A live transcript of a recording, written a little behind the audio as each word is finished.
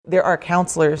there are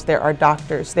counselors, there are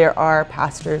doctors, there are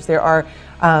pastors, there are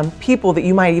people that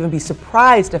you might even be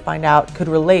surprised to find out could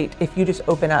relate if you just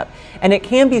open up. And it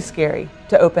can be scary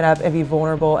to open up and be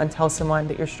vulnerable and tell someone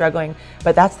that you're struggling,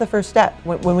 but that's the first step.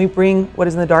 When we bring what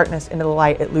is in the darkness into the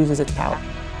light, it loses its power.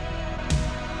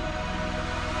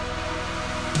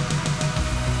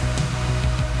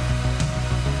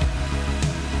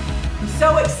 I'm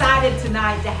so excited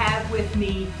tonight to have with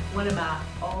me one of my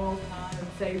all-time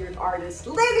favorite artists,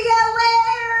 Lydia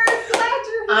Laird. Glad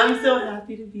you're here. I'm so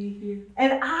happy to be here.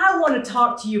 And I want to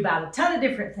talk to you about a ton of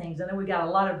different things. I know we got a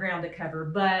lot of ground to cover,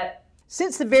 but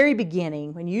since the very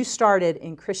beginning, when you started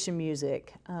in Christian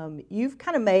music, you've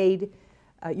kind of made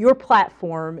your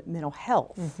platform mental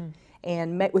health. Mm-hmm.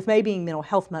 And with May being Mental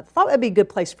Health Month, I thought that'd be a good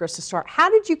place for us to start. How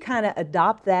did you kind of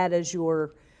adopt that as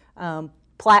your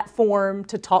platform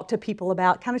to talk to people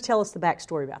about? Kind of tell us the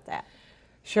backstory about that.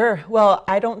 Sure. Well,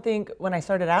 I don't think when I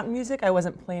started out in music, I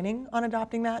wasn't planning on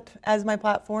adopting that as my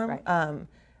platform. Right.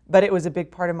 But it was a big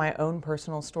part of my own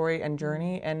personal story and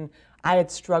journey. And I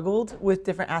had struggled with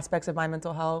different aspects of my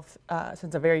mental health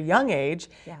since a very young age,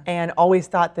 and always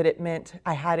thought that it meant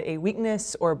I had a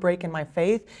weakness or a break in my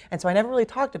faith. And so I never really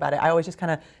talked about it. I always just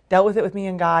kind of dealt with it with me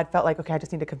and God, felt like, okay, I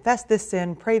just need to confess this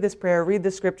sin, pray this prayer, read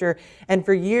this scripture. And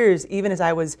for years, even as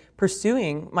I was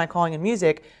pursuing my calling in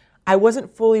music, I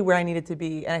wasn't fully where I needed to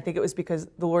be, and I think it was because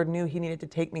the Lord knew He needed to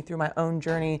take me through my own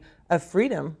journey of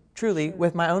freedom, truly,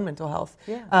 with my own mental health.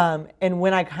 Yeah. And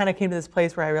when I kind of came to this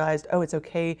place where I realized, oh, it's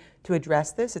okay to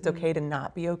address this, it's okay to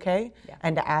not be okay,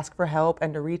 and to ask for help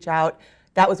and to reach out,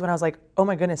 that was when I was like, oh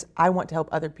my goodness, I want to help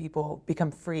other people become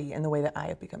free in the way that I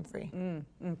have become free.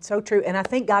 So true, and I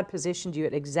think God positioned you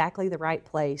at exactly the right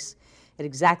place, at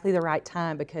exactly the right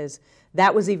time, because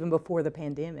that was even before the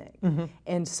pandemic. Mm-hmm.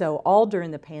 And so all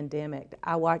during the pandemic,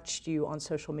 I watched you on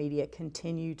social media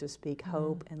continue to speak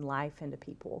hope and life into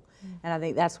people. And I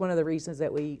think that's one of the reasons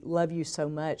that we love you so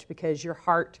much, because your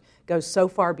heart goes so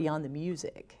far beyond the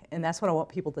music. And that's what I want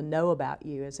people to know about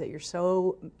you, is that you're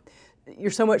so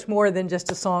much more than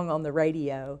just a song on the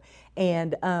radio.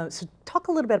 And so talk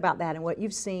a little bit about that and what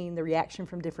you've seen, the reaction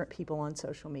from different people on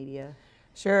social media.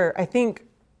 Sure. I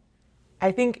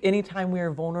think anytime we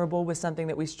are vulnerable with something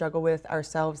that we struggle with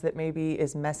ourselves that maybe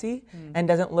is messy and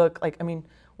doesn't look like,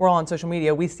 we're all on social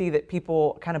media, we see that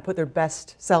people kind of put their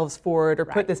best selves forward or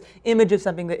put this image of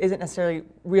something that isn't necessarily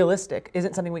realistic,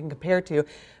 isn't something we can compare to.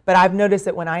 But I've noticed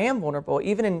that when I am vulnerable,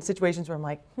 even in situations where I'm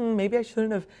like, maybe I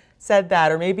shouldn't have said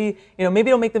that, or maybe it'll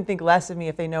make them think less of me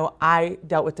if they know I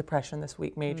dealt with depression this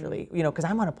week majorly, because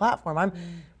I'm on a platform.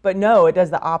 But no, it does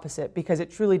the opposite, because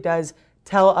it truly does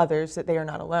tell others that they are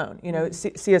not alone.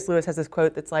 C.S. Lewis has this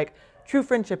quote that's like, true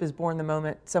friendship is born the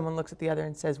moment someone looks at the other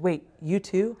and says, wait, you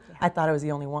too? Yeah. I thought I was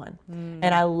the only one.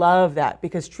 And I love that,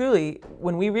 because truly,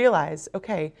 when we realize,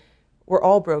 okay, we're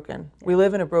all broken. Yeah. We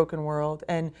live in a broken world,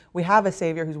 and we have a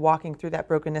Savior who's walking through that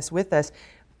brokenness with us,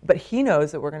 but He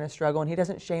knows that we're going to struggle, and He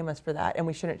doesn't shame us for that, and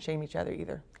we shouldn't shame each other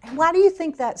either. And why do you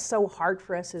think that's so hard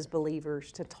for us as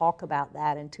believers to talk about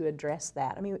that and to address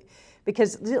that?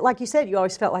 Because like you said, you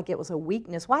always felt like it was a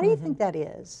weakness. Why do you think that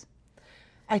is?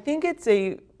 I think it's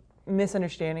a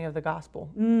misunderstanding of the gospel,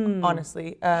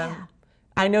 honestly.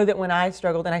 I know that when I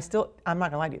struggled, and I'm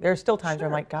not going to lie to you, there are still times where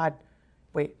I'm like, God,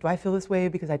 wait, do I feel this way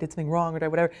because I did something wrong or did I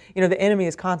whatever? The enemy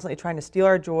is constantly trying to steal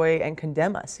our joy and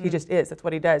condemn us. He just is. That's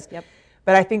what he does. Yep.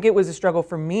 But I think it was a struggle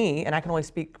for me, and I can only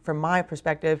speak from my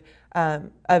perspective,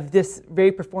 of this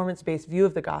very performance-based view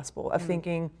of the gospel, of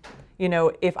thinking,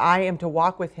 if I am to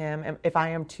walk with Him, and if I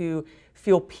am to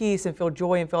feel peace and feel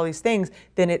joy and feel all these things,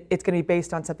 then it's going to be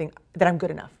based on something that I'm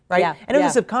good enough, right? Yeah. And it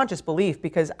was a subconscious belief,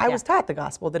 because I was taught the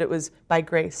gospel, that it was by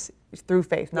grace, through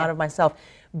faith, not of myself.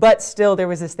 But still, there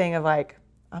was this thing of like,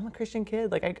 I'm a Christian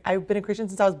kid. Like, I've been a Christian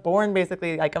since I was born,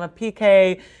 basically. Like, I'm a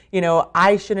PK.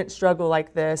 I shouldn't struggle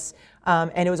like this.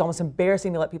 And it was almost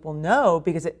embarrassing to let people know,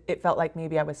 because it felt like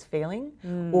maybe I was failing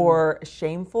or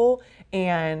shameful.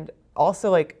 And also,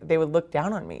 like, they would look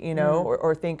down on me,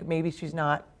 or think maybe she's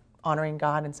not honoring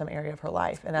God in some area of her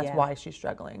life, and that's why she's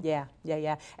struggling. Yeah.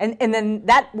 And then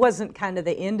that wasn't kind of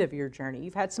the end of your journey.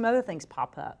 You've had some other things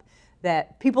pop up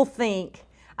that people think,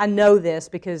 I know this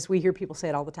because we hear people say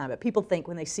it all the time, but people think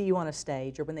when they see you on a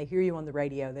stage or when they hear you on the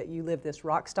radio that you live this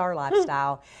rock star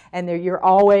lifestyle and you're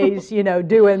always,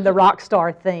 doing the rock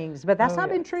star things. But that's not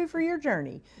been true for your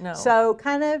journey. No. So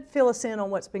kind of fill us in on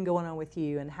what's been going on with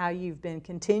you and how you've been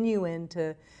continuing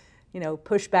to,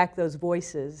 push back those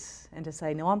voices and to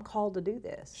say, no, I'm called to do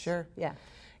this. Sure. Yeah.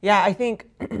 Yeah, I think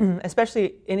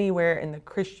especially anywhere in the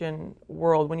Christian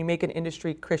world, when you make an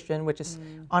industry Christian, which is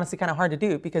honestly kind of hard to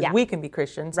do because we can be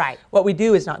Christians. Right. What we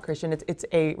do is not Christian. It's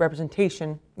a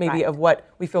representation maybe of what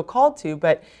we feel called to.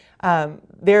 But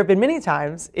there have been many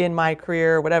times in my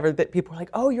career or whatever that people are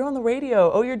like, oh, you're on the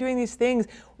radio. Oh, you're doing these things.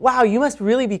 Wow, you must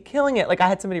really be killing it. Like I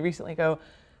had somebody recently go,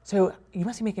 so you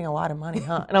must be making a lot of money,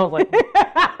 huh? And I was like,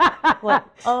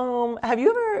 have you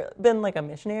ever been like a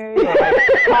missionary or like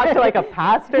talked to like a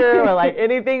pastor or like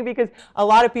anything? Because a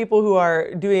lot of people who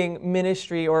are doing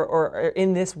ministry or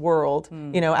in this world,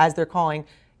 you know, as they're calling,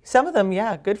 some of them,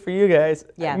 yeah, good for you guys.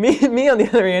 Yeah. Me on the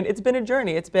other hand, it's been a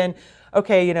journey. It's been,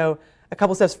 okay, you know, a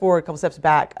couple steps forward, a couple steps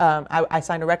back. I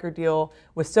signed a record deal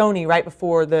with Sony right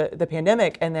before the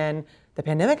pandemic, and then the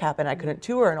pandemic happened. I couldn't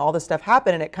tour, and all this stuff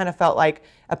happened, and it kind of felt like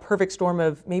a perfect storm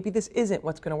of maybe this isn't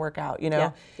what's going to work out, you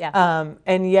know? Yeah.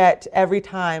 And yet, every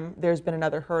time there's been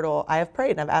another hurdle, I have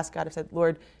prayed and I've asked God, I've said,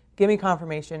 Lord, give me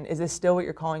confirmation. Is this still what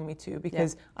you're calling me to?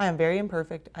 Because I am very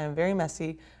imperfect. I am very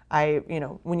messy. You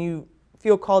know, when you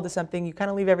feel called to something, you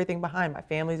kind of leave everything behind. My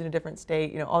family's in a different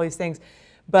state, you know, all these things.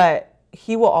 But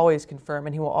He will always confirm,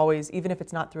 and He will always, even if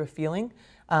it's not through a feeling,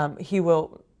 He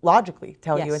will logically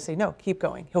tell you and say, no, keep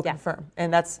going. He'll confirm.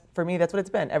 And that's, for me, that's what it's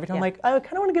been. Every time I'm like, I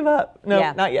kind of want to give up. No,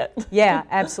 not yet. Yeah,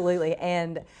 absolutely.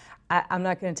 And I'm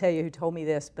not going to tell you who told me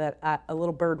this, but a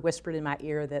little bird whispered in my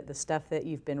ear that the stuff that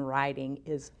you've been writing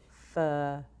is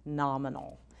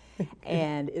phenomenal.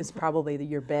 And is probably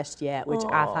your best yet, which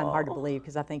I find hard to believe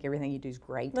because I think everything you do is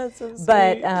great. That's so sweet.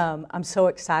 But I'm so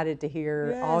excited to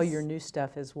hear all your new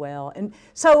stuff as well. And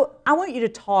so I want you to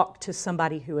talk to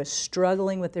somebody who is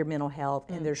struggling with their mental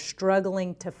health and they're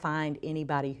struggling to find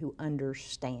anybody who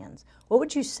understands. What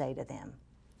would you say to them?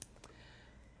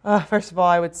 First of all,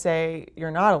 I would say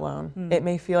you're not alone. It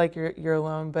may feel like you're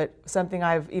alone, but something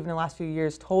I've, even in the last few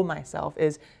years, told myself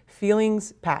is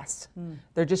feelings pass.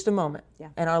 They're just a moment.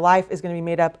 And our life is going to be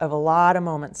made up of a lot of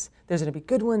moments. There's going to be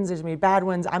good ones, there's going to be bad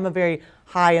ones. I'm a very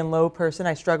high and low person.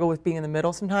 I struggle with being in the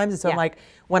middle sometimes. And so I'm like,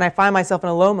 when I find myself in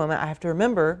a low moment, I have to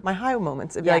remember my high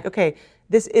moments and be like, okay,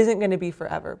 this isn't going to be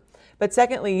forever. But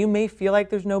secondly, you may feel like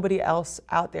there's nobody else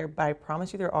out there, but I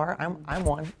promise you there are. I'm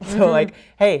one. So like,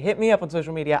 hey, hit me up on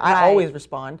social media. I always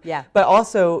respond. Yeah. But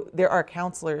also there are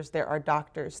counselors, there are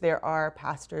doctors, there are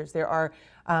pastors, there are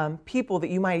people that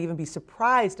you might even be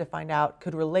surprised to find out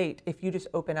could relate if you just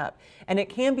open up. And it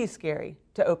can be scary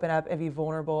to open up and be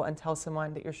vulnerable and tell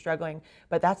someone that you're struggling.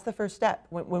 But that's the first step.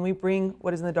 When we bring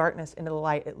what is in the darkness into the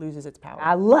light, it loses its power.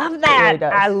 I love that. It really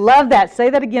does. I love that. Say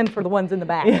that again for the ones in the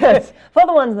back. Yes, for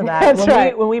the ones in the back.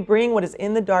 That's When we bring what is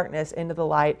in the darkness into the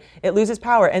light, it loses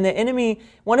power. And the enemy,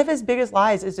 one of his biggest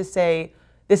lies is to say,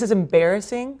 this is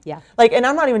embarrassing. Yeah. Like, and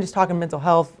I'm not even just talking mental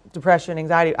health, depression,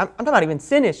 anxiety. I'm talking about even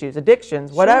sin issues,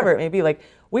 addictions, whatever it may be. Like,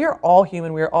 we are all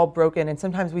human. We are all broken. And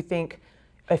sometimes we think,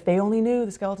 if they only knew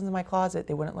the skeletons in my closet,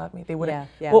 they wouldn't love me. They wouldn't.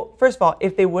 Yeah. Well, first of all,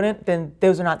 if they wouldn't, then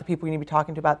those are not the people you need to be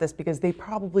talking to about this because they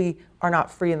probably are not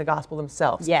free in the gospel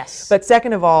themselves. Yes. But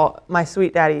second of all, my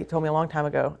sweet daddy told me a long time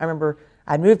ago, I remember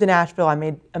I'd moved to Nashville. I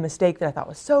made a mistake that I thought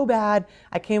was so bad.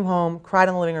 I came home, cried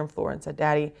on the living room floor and said,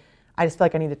 Daddy, I just feel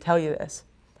like I need to tell you this.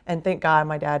 And thank God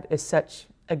my dad is such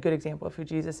a good example of who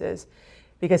Jesus is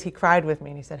because he cried with me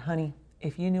and he said, honey,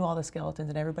 if you knew all the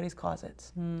skeletons in everybody's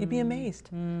closets, you'd be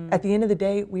amazed. At the end of the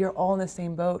day, we are all in the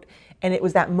same boat. And it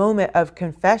was that moment of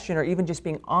confession or even just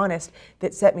being honest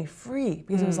that set me free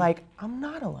because it was like, I'm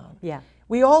not alone. Yeah.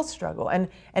 We all struggle. And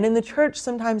in the church,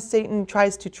 sometimes Satan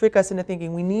tries to trick us into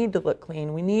thinking we need to look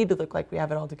clean. We need to look like we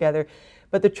have it all together.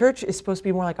 But the church is supposed to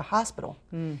be more like a hospital.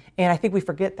 And I think we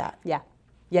forget that.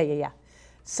 Yeah.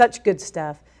 Such good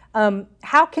stuff.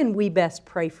 How can we best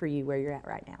pray for you where you're at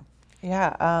right now?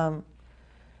 Yeah.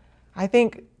 I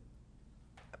think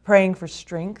praying for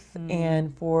strength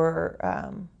and for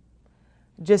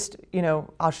just,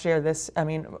 I'll share this. I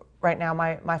mean, right now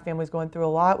my family's going through a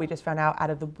lot. We just found out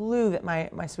of the blue that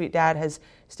my sweet dad has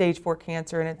stage 4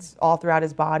 cancer and it's all throughout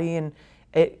his body. And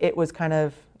it was kind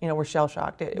of, we're shell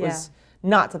shocked. It was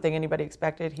not something anybody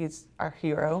expected. He's our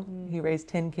hero. He raised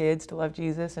 10 kids to love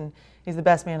Jesus and he's the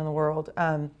best man in the world.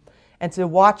 And so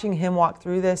watching him walk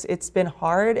through this, it's been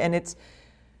hard and it's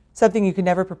something you can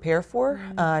never prepare for.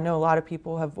 I know a lot of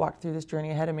people have walked through this journey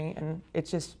ahead of me and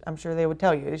it's just, I'm sure they would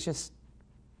tell you,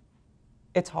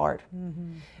 it's hard.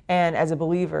 And as a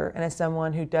believer and as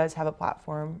someone who does have a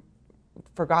platform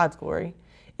for God's glory,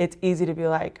 it's easy to be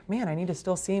like, man, I need to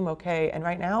still seem okay. And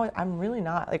right now, I'm really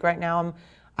not. Like right now,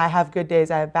 I have good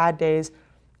days, I have bad days.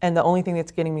 And the only thing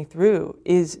that's getting me through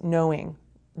is knowing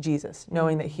Jesus,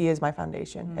 knowing that he is my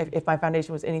foundation. If my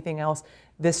foundation was anything else,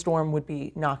 this storm would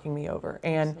be knocking me over.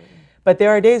 And But there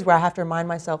are days where I have to remind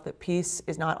myself that peace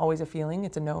is not always a feeling,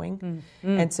 it's a knowing.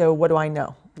 And so what do I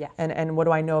know? Yeah. And what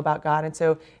do I know about God? And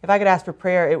so if I could ask for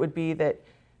prayer, it would be that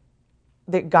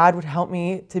God would help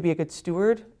me to be a good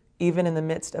steward, even in the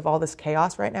midst of all this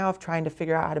chaos right now of trying to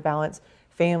figure out how to balance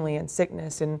family and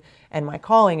sickness and my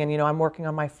calling. And, I'm working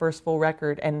on my first full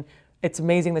record, and it's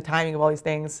amazing the timing of all these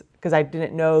things, because I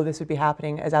didn't know this would be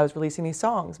happening as I was releasing these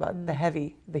songs about the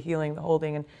heavy, the healing, the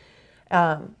holding. And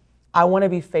I want to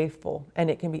be faithful, and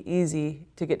it can be easy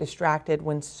to get distracted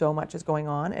when so much is going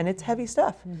on, and it's heavy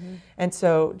stuff. And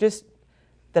so just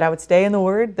that I would stay in the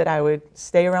Word, that I would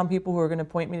stay around people who are going to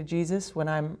point me to Jesus when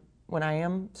I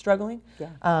am struggling,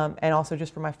 and also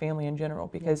just for my family in general,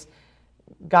 because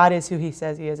God is who He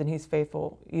says He is, and He's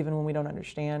faithful even when we don't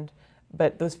understand.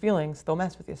 But those feelings, they'll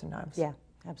mess with you sometimes. Yeah,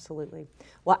 absolutely.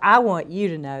 Well, I want you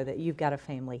to know that you've got a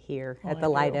family here at the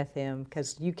Light FM,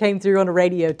 because you came through on a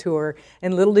radio tour,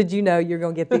 and little did you know you're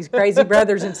going to get these crazy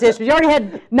brothers and sisters. You already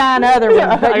had 9 other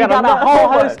ones, but you got a whole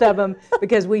host of them,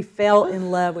 because we fell in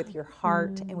love with your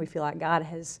heart, and we feel like God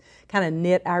has kind of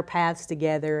knit our paths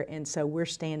together, and so we're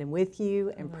standing with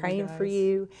you and praying for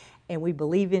you. And we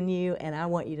believe in you, and I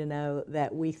want you to know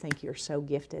that we think you're so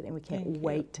gifted, and we can't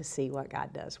wait to see what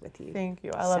God does with you. Thank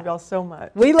you. I love y'all so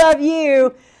much. We love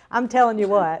you. I'm telling you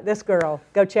what, this girl,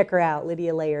 go check her out,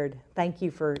 Lydia Laird. Thank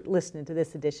you for listening to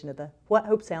this edition of the What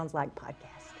Hope Sounds Like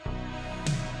podcast.